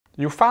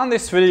You found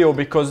this video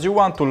because you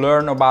want to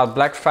learn about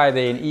Black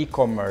Friday in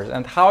e-commerce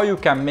and how you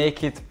can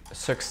make it a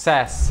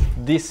success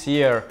this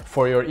year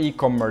for your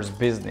e-commerce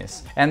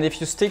business. And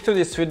if you stick to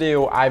this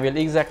video, I will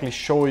exactly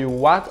show you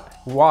what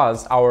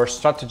was our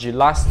strategy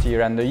last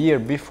year and the year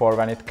before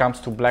when it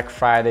comes to Black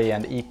Friday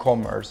and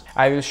e-commerce.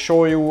 I will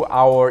show you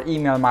our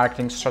email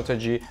marketing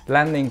strategy,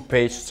 landing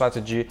page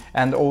strategy,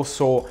 and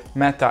also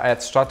meta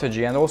ad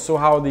strategy, and also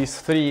how these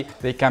three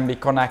they can be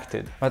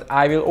connected. But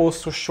I will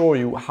also show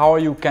you how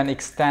you can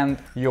extend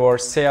your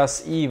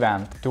sales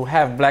event to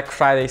have Black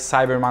Friday,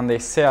 Cyber Monday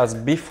sales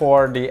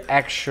before the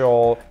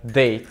actual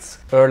dates,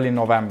 early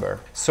November.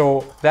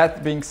 So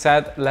that being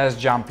said, let's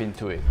jump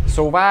into it.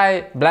 So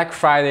why Black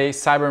Friday,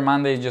 Cyber Monday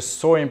is just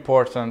so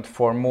important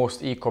for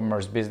most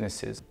e-commerce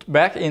businesses?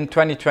 Back in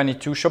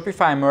 2022,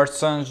 Shopify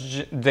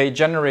merchants, they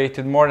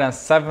generated more than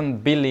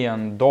 $7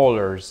 billion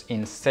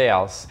in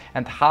sales,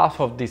 and half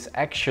of this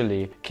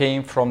actually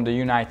came from the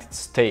United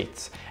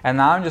States. And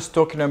now I'm just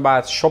talking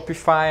about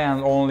Shopify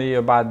and only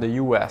about the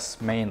US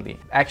mainly.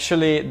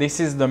 Actually, this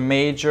is the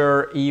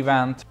major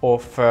event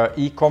of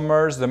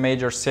e-commerce, the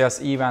major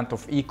sales event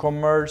of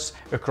e-commerce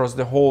across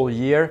the whole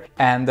year.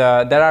 And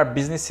there are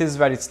businesses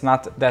where it's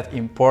not that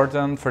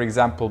important, for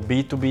example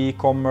B2B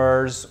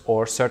e-commerce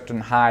or certain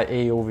high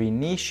AOV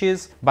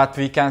niches, but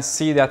we can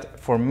see that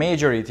for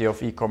majority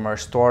of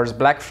e-commerce stores,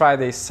 Black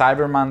Friday,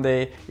 Cyber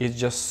Monday is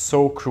just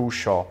so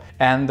crucial.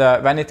 And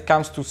when it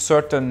comes to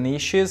certain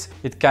niches,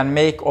 it can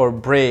make or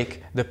break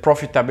the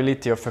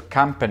profitability of a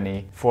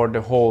company for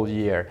the whole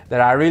year.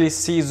 There are really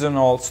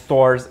seasonal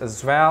stores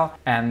as well,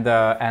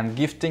 and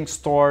gifting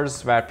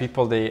stores where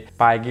people they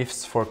buy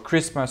gifts for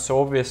Christmas. So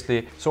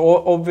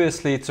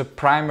obviously it's a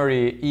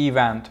primary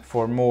event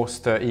for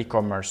most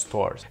e-commerce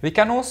stores. We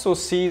can also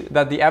see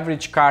that the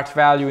average cart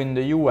value in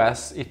the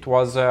US, it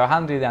was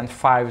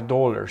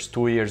 $105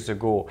 2 years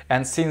ago,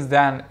 and since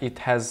then it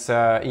has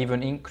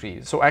even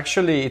increased. So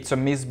actually it's a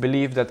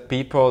misbelief that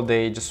people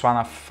they just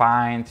want to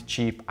find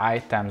cheap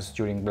items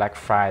during Black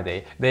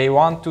Friday. They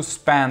want to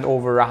spend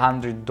over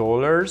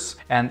 $100,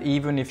 and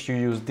even if you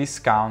use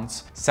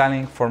discounts,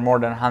 selling for more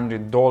than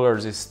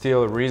 $100 is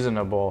still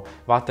reasonable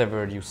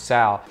whatever you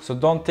sell. So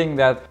don't think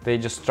that they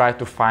just try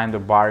to find a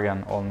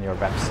bargain on your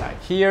website.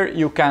 Here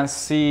you can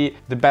see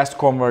the best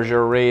conversion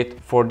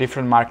rate for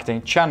different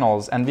marketing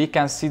channels, and we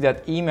can see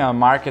that email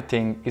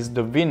marketing is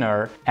the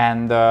winner,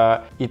 and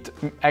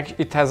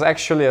it has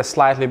actually a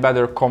slightly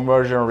better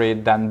conversion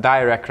rate than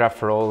direct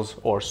referrals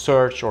or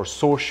search or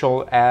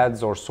social ads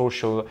or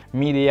social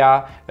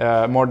media,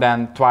 more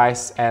than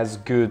twice as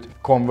good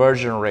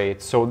conversion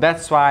rate. So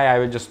that's why I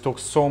will just talk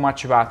so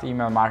much about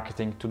email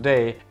marketing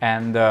today,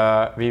 and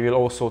we will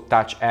also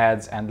touch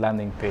ads and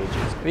landing pages.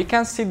 We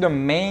can see the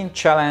main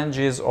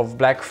challenges of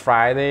Black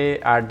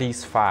Friday are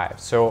these five.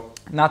 So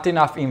not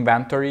enough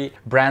inventory.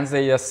 Brands,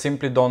 they just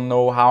simply don't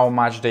know how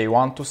much they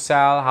want to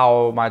sell,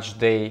 how much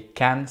they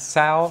can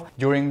sell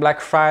during Black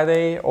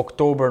Friday,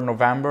 October,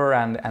 November,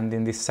 and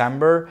in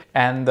December.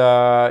 And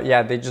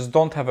yeah, they just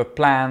don't have a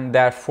plan.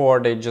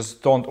 Therefore, they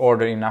just don't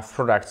order enough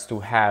products to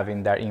have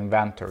in their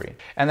inventory.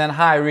 And then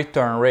high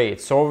return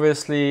rates. So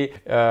obviously,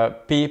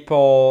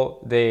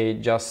 people, they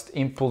just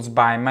impulse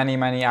buy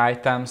many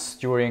items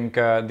during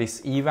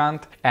this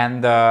event.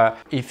 And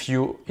if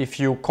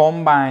you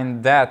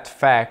combine that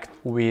fact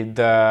with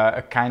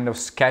a kind of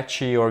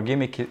sketchy or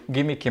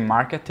gimmicky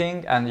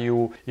marketing, and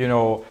you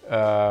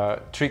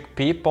trick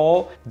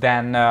people,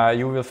 then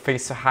you will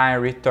face a high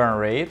return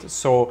rate.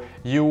 So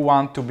you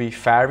want to be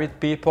fair with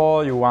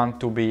people, you want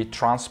to be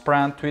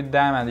transparent with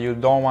them, and you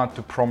don't want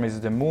to promise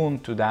the moon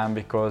to them,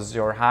 because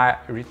your high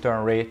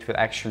return rate will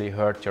actually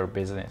hurt your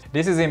business.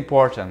 This is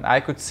important.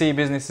 I could see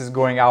businesses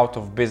going out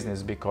of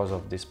business because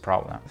of this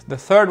problem. The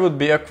third would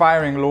be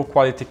acquiring low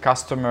quality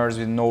customers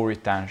with no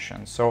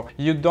retention. So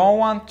you don't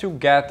want to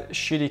get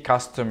shitty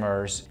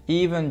customers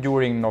even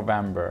during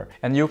November,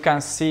 and you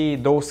can see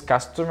those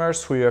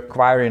customers who you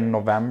acquire in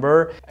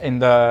November, in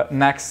the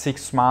next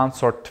 6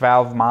 months or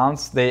 12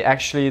 months, they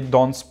actually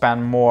don't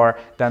spend more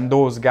than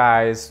those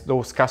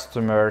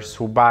customers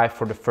who buy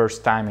for the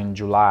first time in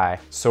July.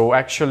 So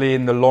actually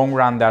in the long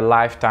run, their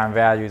lifetime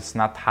value is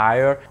not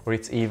higher, or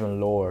it's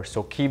even lower.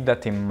 So keep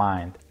that in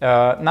mind.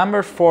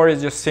 Number 4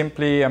 is just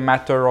simply a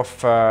matter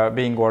of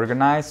being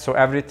organized. So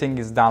everything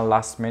is done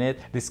last minute.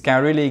 This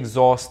can really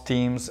exhaust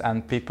teams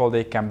and people.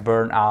 They can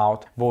burn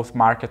out, both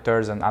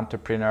marketers and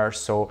entrepreneurs.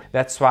 So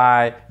that's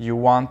why you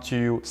want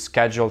to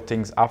schedule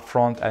things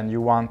upfront, and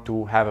you want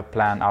to have a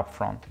plan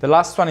upfront. The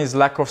last one is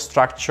lack of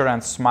structure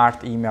and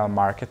smart email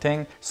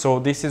marketing. So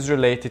this is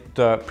related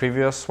to the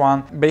previous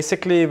one.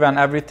 Basically, when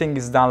everything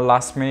is done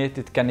last minute,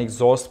 it can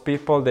exhaust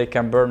people, they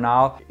can burn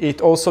out.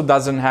 It also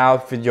doesn't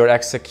help with your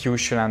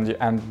execution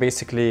and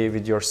basically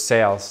with your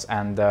sales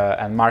and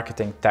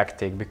marketing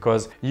tactic,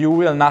 because you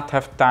will not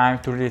have time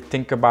to really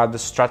think about the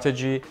structure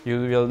strategy,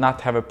 you will not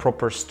have a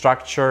proper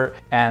structure,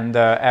 and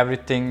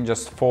everything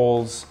just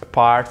falls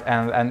apart,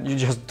 and you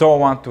just don't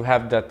want to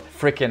have that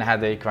freaking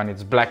headache when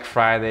it's Black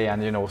Friday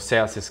and you know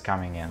sales is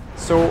coming in.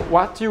 So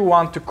what you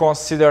want to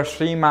consider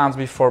 3 months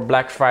before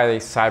Black Friday,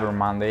 Cyber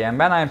Monday, and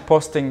when I'm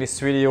posting this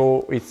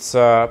video, it's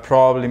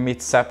probably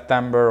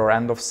mid-September or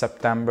end of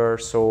September,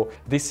 so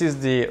this is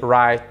the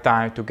right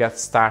time to get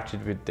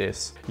started with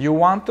this. You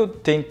want to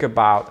think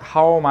about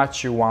how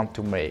much you want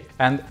to make,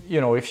 and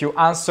you know, if you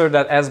answer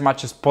that as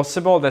much as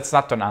possible, that's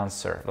not an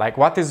answer. Like,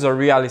 what is a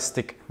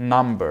realistic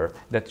number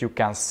that you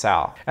can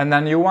sell? And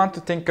then you want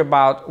to think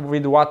about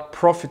with what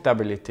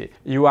profitability.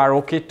 You are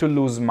okay to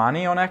lose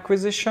money on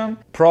acquisition?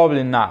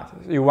 Probably not.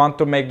 You want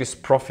to make this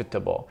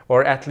profitable,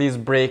 or at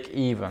least break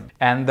even.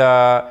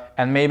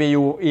 And maybe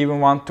you even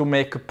want to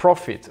make a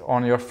profit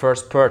on your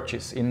first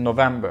purchase in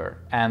November.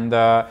 And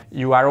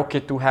you are okay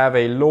to have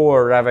a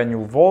lower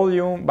revenue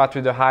volume, but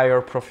with a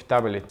higher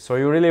profitability. So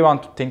you really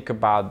want to think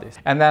about this.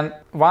 And then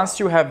once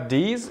you have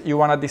these, you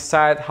want to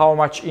decide how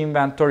much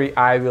inventory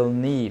I will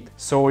need.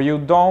 So you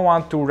don't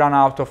want to run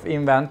out of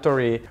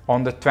inventory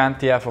on the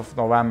 20th of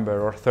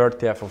November or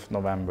 30th of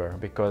November,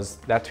 because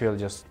that will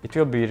just, it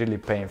will be really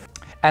painful.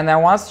 And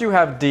then once you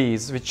have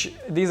these, which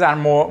these are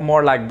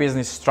more like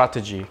business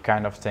strategy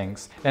kind of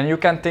things, then you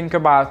can think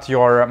about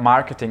your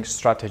marketing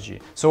strategy.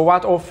 So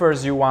what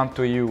offers you want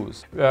to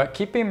use.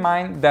 Keep in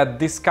mind that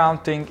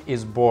discounting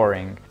is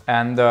boring.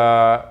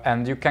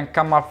 And you can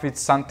come up with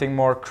something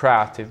more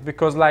creative,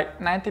 because like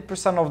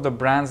 90% of the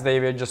brands, they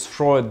will just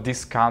throw a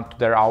discount to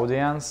their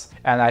audience,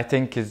 and I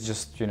think it's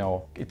just, you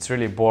know, it's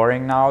really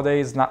boring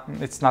nowadays.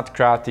 It's not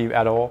creative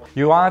at all.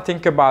 You want to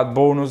think about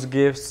bonus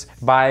gifts,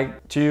 buy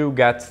 2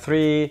 get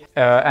 3,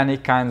 any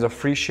kinds of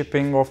free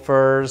shipping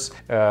offers,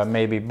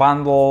 maybe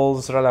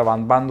bundles,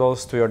 relevant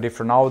bundles to your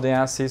different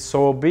audiences.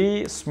 So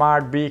be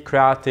smart, be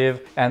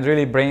creative, and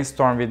really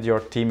brainstorm with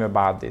your team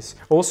about this.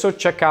 Also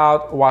check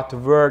out what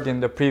worked in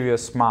the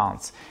previous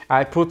months.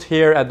 I put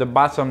here at the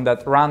bottom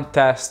that run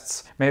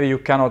tests. Maybe you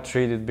cannot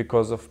read it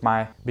because of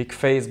my big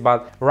face,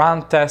 but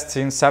run tests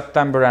in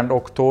September and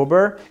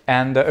October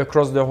and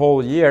across the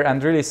whole year,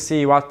 and really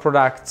see what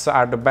products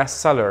are the best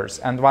sellers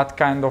and what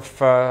kind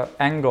of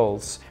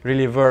angles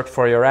really work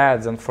for your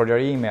ads and for your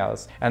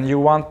emails. And you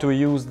want to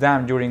use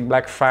them during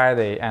Black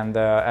Friday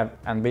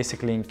and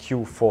basically in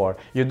Q4.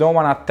 You don't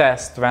want to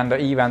test when the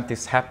event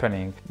is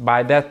happening.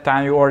 By that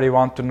time, you already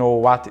want to know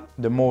what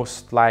the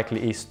most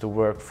likely is to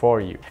work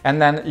for you.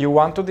 And then you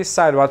want to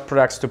decide what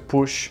products to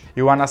push.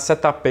 You want to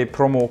set up a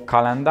promo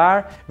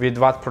calendar with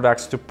what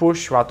products to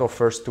push, what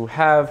offers to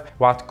have,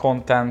 what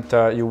content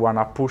you want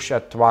to push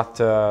at what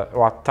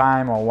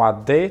time, on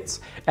what dates.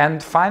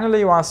 And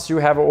finally, once you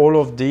have all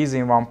of these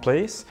in one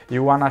place,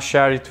 you want to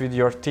share it with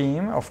your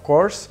team, of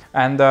course.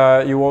 And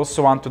you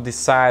also want to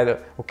decide,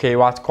 okay,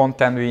 what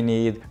content we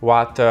need,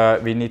 what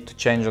we need to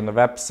change on the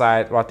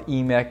website, what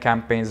email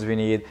campaigns we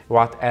need,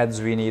 what ads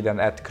we need,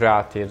 and ad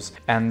creatives.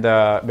 And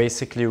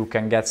basically you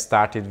can get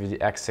started with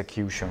the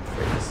execution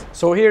phase.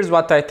 So here's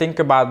what I think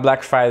about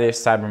Black Friday,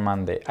 Cyber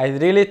Monday. I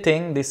really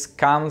think this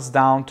comes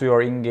down to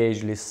your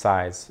engaged list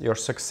size, your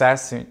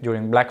success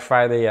during Black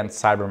Friday and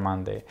Cyber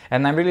Monday.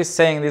 And I'm really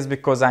saying this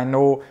because I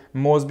know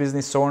most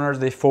business owners,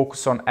 they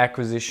focus on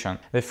acquisition.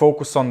 They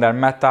focus on their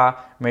meta,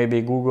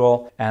 maybe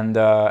Google and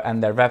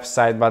their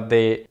website, but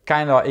they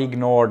kind of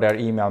ignore their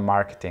email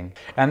marketing.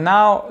 And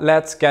now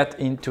let's get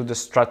into the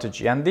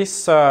strategy. And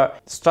this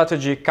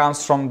strategy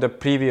comes from the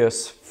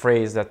previous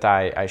phrase that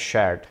I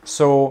shared.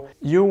 So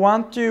you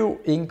want to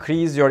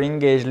increase your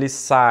engaged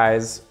list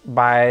size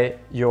by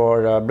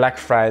your Black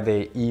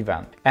Friday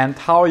event. And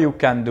how you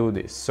can do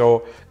this?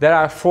 So there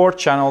are 4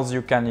 channels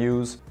you can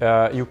use.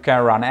 You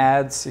can run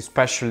ads,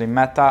 especially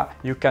Meta.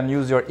 You can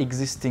use your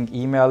existing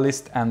email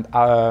list and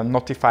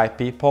notify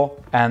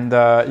people. And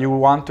you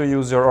want to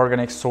use your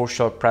organic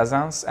social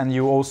presence, and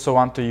you also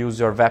want to use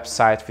your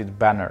website with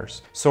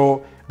banners.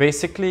 So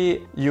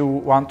basically, you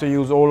want to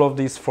use all of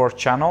these 4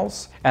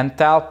 channels and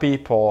tell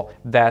people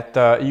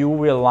that you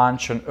will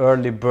launch an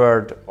early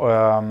bird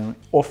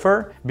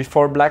offer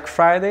before Black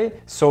Friday.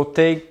 So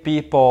take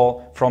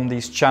people from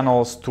these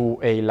channels to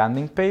a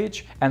landing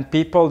page, and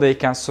people, they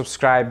can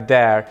subscribe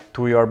there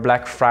to your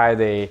Black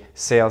Friday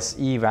sales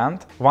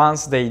event.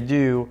 Once they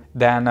do,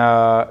 then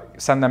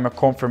send them a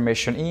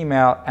confirmation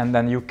email, and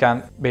then you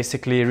can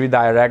basically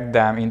redirect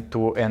them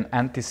into an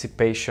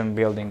anticipation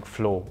building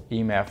flow,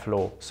 email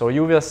flow. So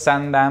you will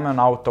send them an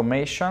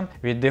automation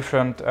with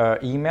different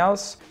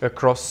emails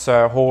across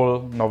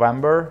whole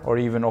November or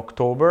even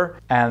October,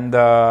 and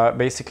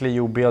basically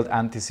you build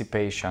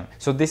anticipation.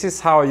 So this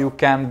is how you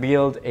can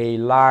build a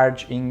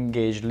large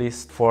engaged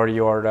list for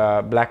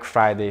your Black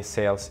Friday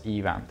sales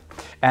event.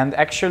 And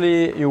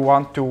actually you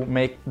want to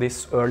make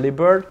this early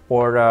bird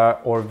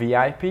or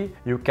VIP.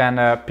 You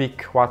can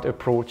pick what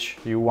approach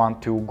you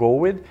want to go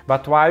with.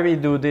 But why we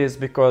do this?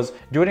 Because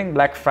during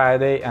Black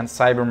Friday and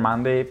Cyber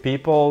Monday,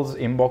 people's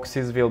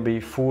inboxes will be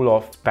full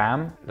of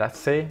spam, let's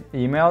say,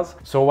 emails.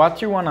 So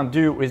what you want to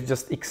do is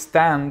just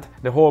extend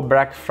the whole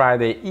Black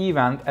Friday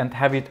event and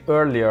have it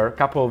earlier, a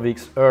couple of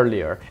weeks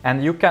earlier.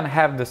 And you can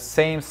have the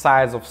same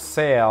size of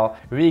sale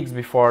weeks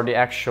before the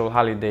actual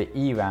holiday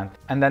event.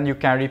 And then you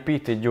can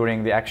repeat it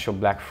during the actual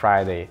Black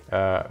Friday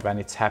when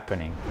it's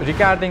happening.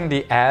 Regarding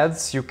the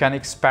ads, you can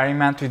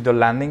experiment with the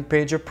landing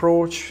page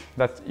approach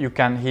that you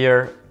can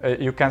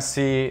you can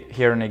see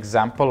here an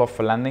example of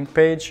a landing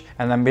page,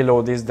 and then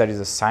below this there is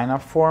a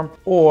sign-up form.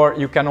 Or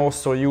you can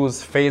also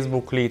use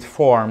Facebook lead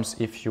forms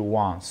if you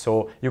want.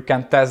 So you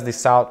can test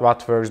this out,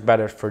 what works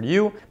better for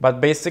you. But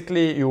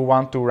basically you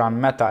want to run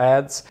meta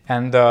ads,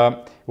 and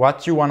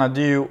what you want to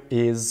do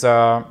is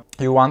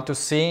you want to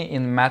see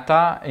in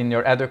Meta, in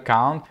your ad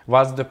account,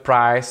 what's the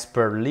price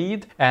per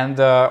lead, and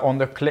on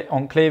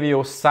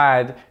Klaviyo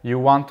side, you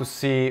want to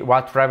see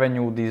what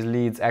revenue these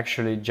leads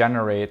actually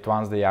generate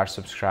once they are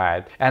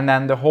subscribed. And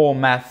then the whole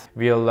math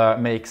will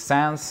make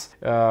sense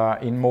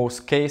in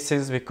most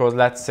cases, because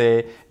let's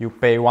say you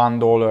pay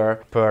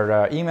 $1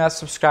 per email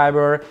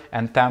subscriber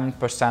and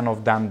 10%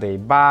 of them they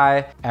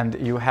buy, and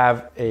you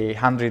have a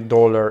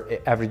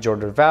 $100 average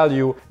order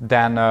value,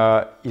 then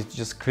it's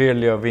just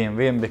clearly a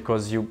win-win,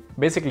 because you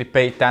basically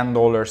pay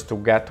 $10 to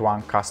get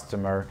one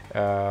customer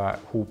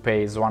who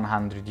pays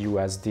 100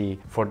 USD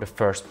for the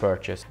first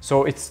purchase.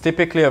 So it's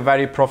typically a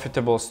very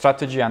profitable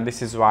strategy, and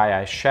this is why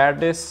I share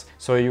this.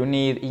 So you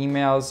need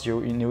emails,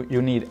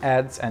 you need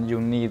ads, and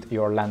you need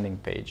your landing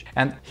page.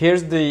 And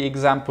here's the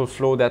example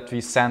flow that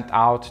we sent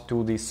out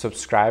to the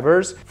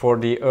subscribers for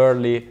the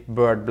early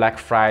bird Black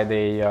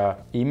Friday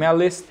email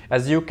list.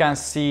 As you can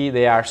see,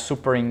 they are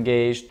super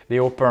engaged. The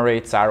open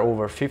rates are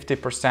over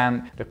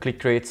 50%. The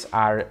click rates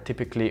are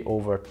typically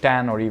over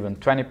 10 or even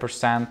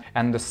 20%.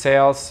 And the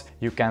sales,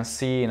 you can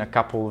see in a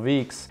couple of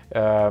weeks,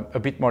 a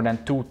bit more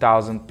than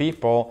 2,000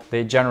 people,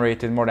 they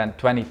generated more than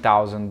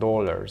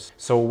 $20,000.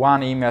 So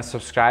one email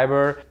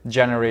subscriber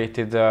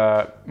generated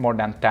more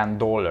than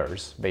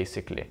 $10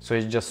 basically. So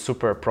it's just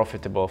super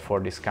profitable for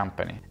this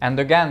company. And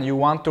again, you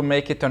want to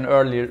make it an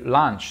early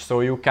launch,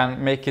 so you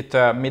can make it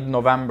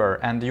mid-November,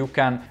 and you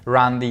can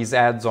run these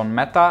ads on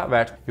Meta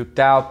where you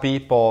tell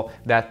people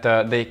that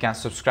they can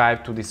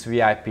subscribe to this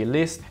VIP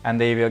list and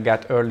they will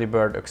get early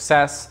bird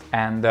access,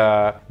 and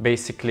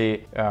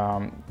basically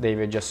they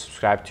will just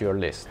subscribe to your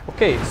list.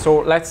 Okay, so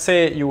let's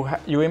say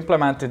you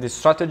implemented this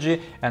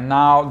strategy, and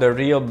now the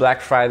real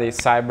Black Friday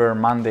Cyber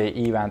Monday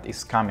event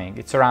is coming.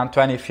 It's around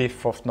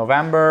 25th of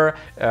November,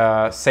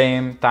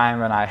 same time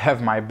when I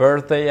have my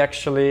birthday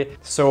actually.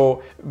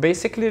 So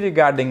basically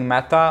regarding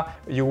Meta,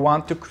 you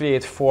want to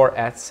create 4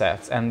 ad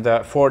sets and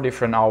 4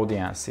 different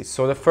audiences.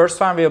 So the first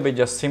one will be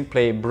just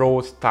simply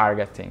broad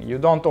targeting. You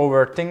don't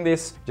overthink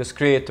this, just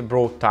create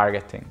broad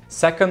targeting.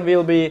 Second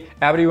will be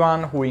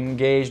everyone who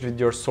engaged with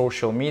your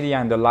social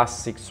media in the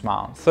last 6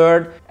 months.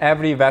 Third,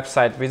 every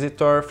website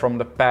visitor from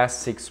the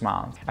past 6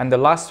 months. And the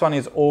last one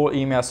is all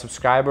email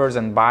subscribers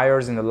and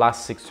buyers in the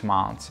last 6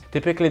 months.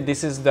 Typically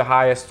this is the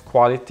highest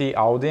quality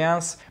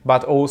audience,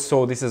 but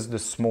also this is the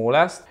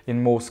smallest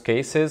in most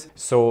cases.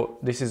 So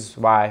this is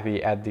why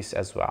we add this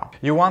as well.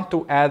 You want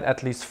to add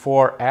at least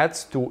 4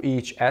 ads to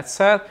each ad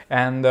set,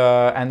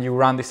 and you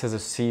run this as a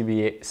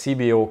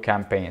CBO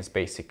campaigns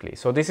basically.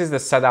 So this is the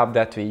setup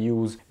that we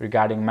use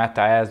regarding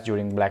Meta ads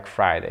during Black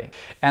Friday.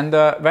 And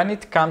when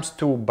it comes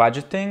to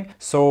budgeting,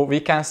 so we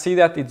can see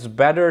that it's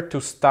better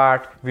to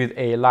start with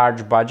a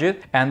large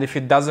budget, and if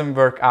it doesn't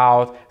work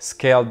out,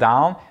 scale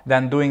down,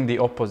 than doing the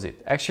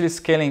opposite. Actually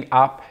scaling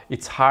up,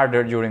 it's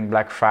harder during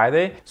Black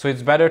Friday, so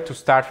it's better to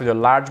start with a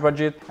large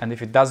budget, and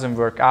if it doesn't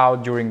work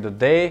out during the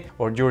day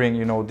or during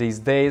these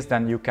days,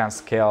 then you can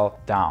scale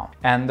down.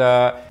 And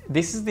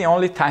this is the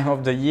only time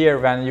of the year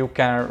when you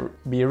can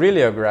be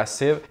really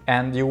aggressive,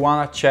 and you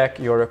want to check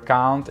your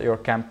account, your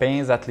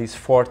campaigns at least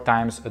 4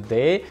 times a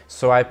day.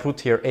 So I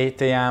put here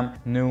 8 a.m.,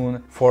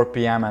 noon, 4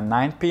 p.m. and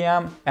 9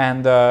 p.m.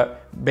 and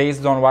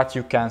based on what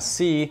you can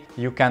see,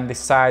 you can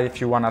decide if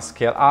you want to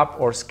scale up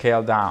or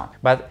scale down.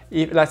 But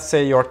if, let's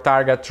say your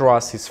target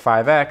ROAS is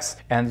 5x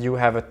and you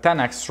have a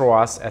 10x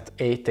ROAS at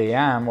 8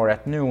 a.m. or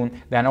at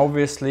noon, then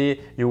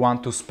obviously you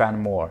want to spend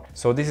more.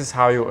 So this is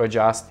how you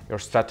adjust your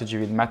strategy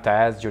with Meta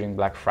ads during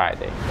Black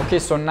Friday. Okay,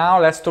 so now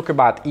let's talk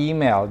about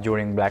email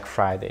during Black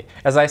Friday.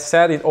 As I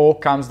said, it all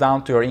comes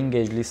down to your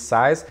engaged list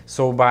size.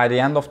 So by the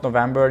end of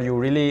November, you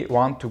really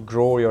want to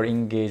grow your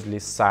engaged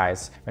list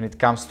size when it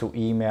comes to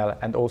email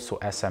and also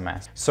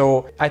SMS.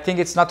 So I think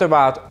it's not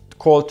about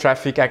cold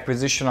traffic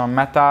acquisition on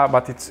Meta,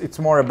 but it's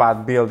more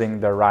about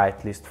building the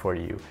right list for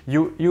you.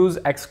 You use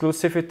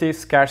exclusivity,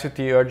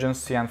 scarcity,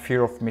 urgency, and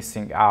fear of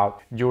missing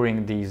out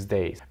during these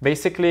days.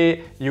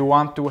 Basically, you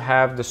want to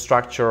have the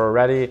structure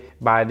already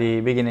by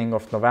the beginning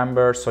of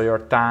November, so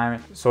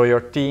your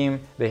team,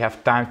 they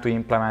have time to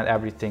implement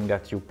everything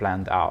that you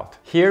planned out.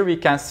 Here we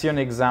can see an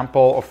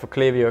example of a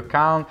Klaviyo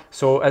account.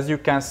 So as you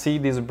can see,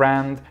 this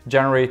brand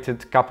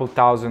generated a couple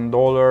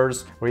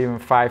 $1,000 or even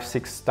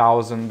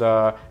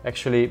 5,000-6,000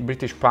 actually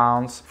British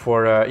pounds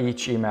for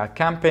each email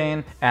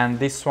campaign, and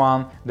this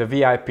one, the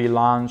VIP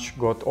launch,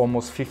 got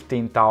almost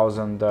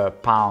 15,000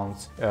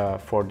 pounds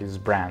for this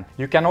brand.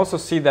 You can also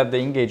see that the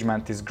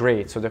engagement is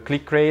great, so the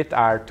click rate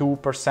are 2%,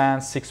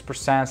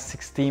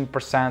 6%,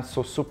 16%,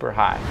 so super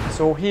high.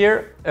 So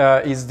here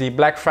is the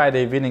Black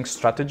Friday winning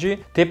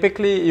strategy.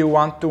 Typically you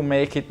want to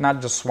make it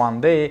not just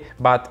one day,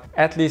 but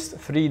at least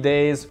 3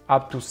 days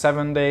up to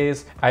 7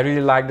 days. I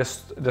really like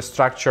the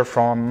structure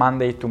from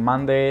Monday to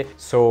Monday,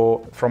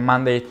 so from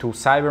Monday to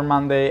Cyber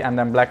Monday, and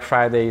then Black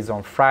Friday is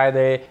on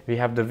Friday. We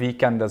have the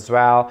weekend as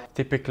well.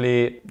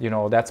 Typically, you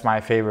know, that's my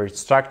favorite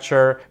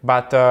structure,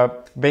 but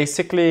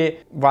basically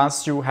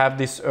once you have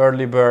this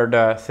early bird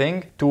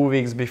thing 2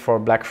 weeks before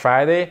Black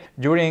Friday,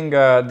 during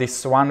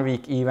this 1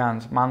 week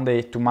event,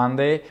 Monday to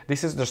Monday,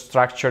 this is the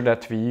structure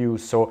that we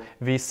use. So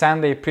we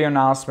send a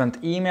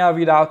pre-announcement email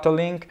without a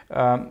link,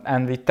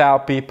 and we tell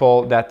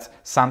people that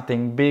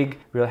something big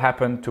will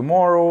happen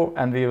tomorrow,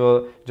 and we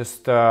will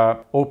just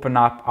open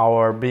up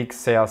our big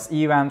sales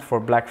event for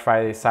Black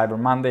Friday, Cyber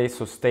Monday.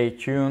 So stay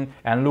tuned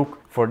and look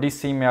for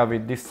this email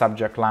with this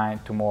subject line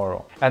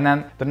tomorrow. And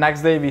then the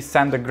next day we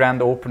send the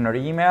grand opener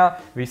email.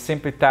 We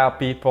simply tell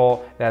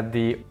people that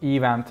the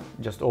event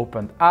just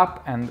opened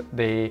up and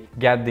they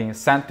get the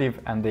incentive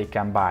and they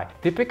can buy.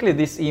 Typically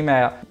this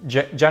email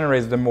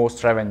generates the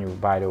most revenue,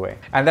 by the way.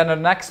 And then the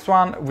next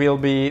one will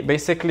be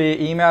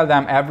basically email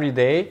them every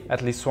day,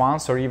 at least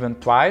once or even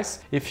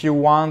twice. If you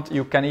want,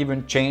 you can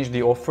even change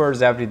the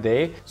offers every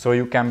day, so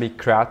you can be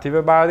creative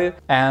about it.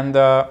 And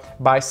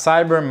by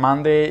Cyber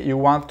Monday, you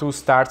want to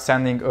start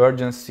sending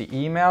urgency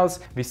emails.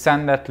 We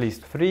send at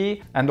least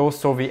 3, and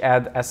also we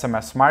add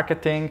SMS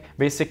marketing.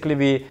 Basically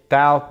we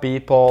tell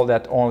people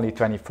that only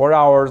 24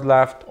 hours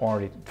left,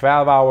 only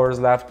 12 hours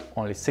left,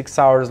 only 6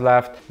 hours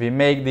left. We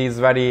make these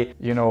very,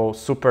 you know,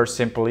 super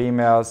simple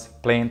emails,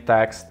 plain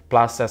text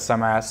plus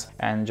SMS,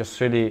 and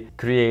just really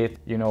create,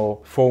 you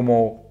know,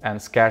 FOMO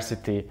and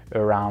scarcity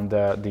around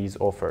these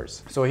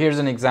offers. So here's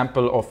an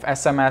example of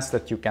SMS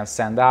that you can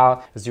send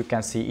out. As you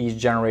can see, each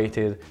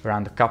generated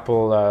around a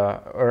couple,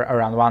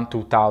 around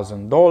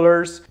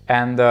 $1,000-$2,000.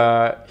 And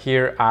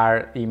here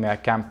are email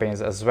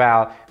campaigns as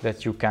well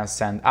that you can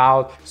send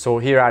out. So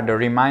here are the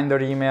reminder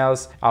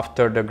emails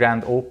after the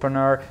grand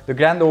opener. The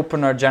grand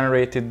opener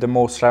generated the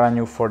most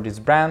revenue for this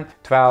brand,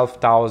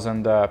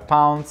 12,000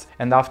 pounds.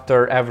 And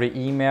after every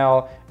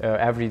email,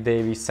 every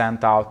day we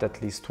sent out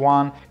at least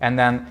one. And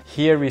then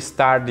here we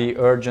start the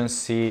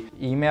urgency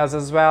emails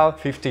as well,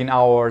 15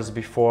 hours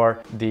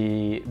before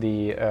the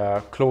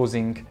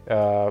closing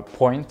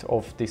point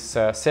of this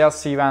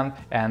sales event.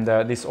 And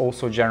this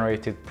also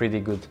generated pretty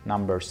good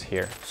numbers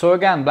here. So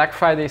again, Black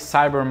Friday,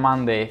 Cyber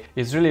Monday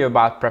is really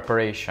about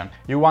preparation.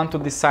 You want to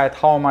decide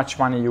how much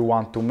money you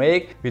want to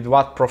make, with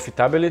what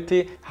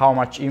profitability, how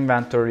much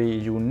inventory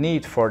you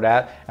need for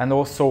that, and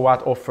also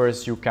what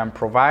offers you can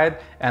provide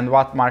and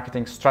what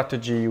marketing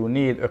strategy you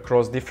need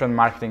across different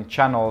marketing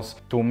channels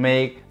to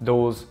make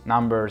those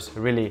numbers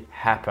really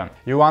happen.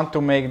 You want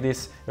to make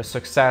this a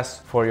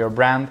success for your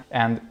brand,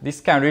 and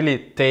this can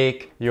really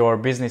take your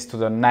business to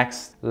the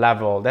next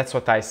level. That's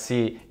what I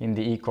see in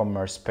the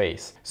e-commerce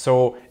space.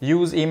 So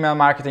use email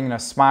marketing in a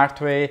smart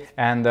way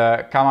and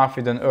come up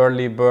with an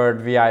early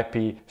bird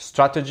VIP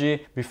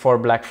strategy before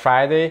Black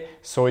Friday,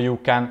 so you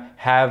can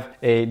have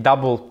a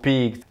double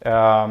peaked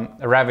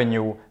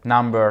revenue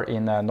number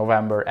in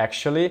November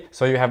actually.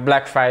 So you have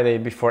Black Friday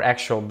before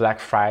actual Black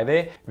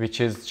Friday, which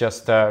is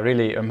just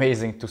really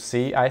amazing to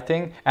see, I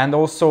think. And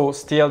also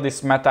still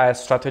this meta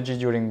strategy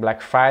during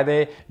Black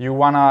Friday. You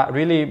wanna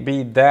really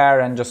be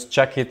there and just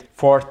check it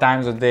 4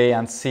 times a day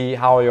and see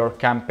how your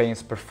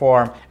campaigns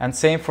perform. And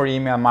same for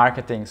email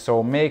marketing.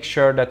 So make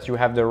sure that you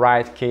have the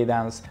right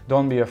cadence.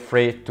 Don't be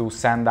afraid to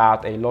send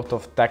out a lot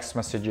of text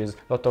messages,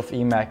 a lot of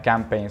email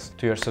campaigns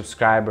to your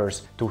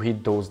subscribers to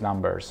hit those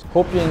numbers.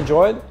 Hope you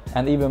enjoyed,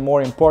 and even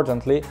more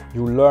importantly,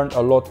 you learned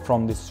a lot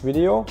from this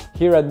video.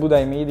 Here at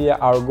Budai Media,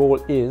 our goal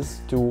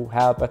is to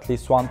help at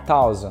least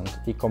 1,000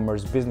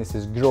 e-commerce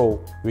businesses grow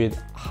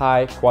with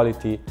high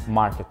quality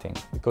marketing,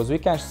 because we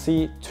can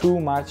see too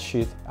much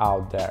shit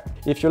out there.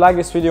 If you like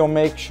this video,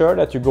 make sure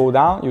that you go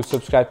down, you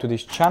subscribe to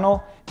this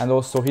channel, and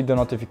also hit the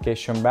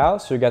notification bell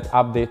so you get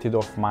updated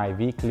of my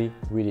weekly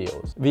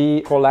videos.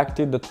 We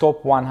collected the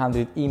top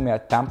 100 email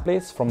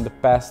templates from the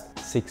past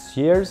 6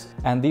 years,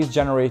 and these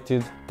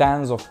generated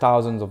tens of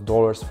thousands of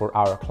dollars for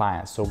our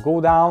clients. So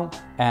go down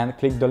and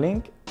click the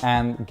link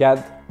and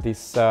get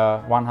these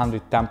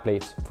 100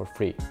 templates for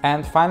free.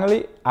 And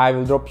finally, I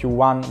will drop you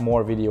one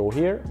more video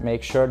here.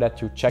 Make sure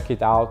that you check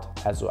it out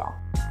as well.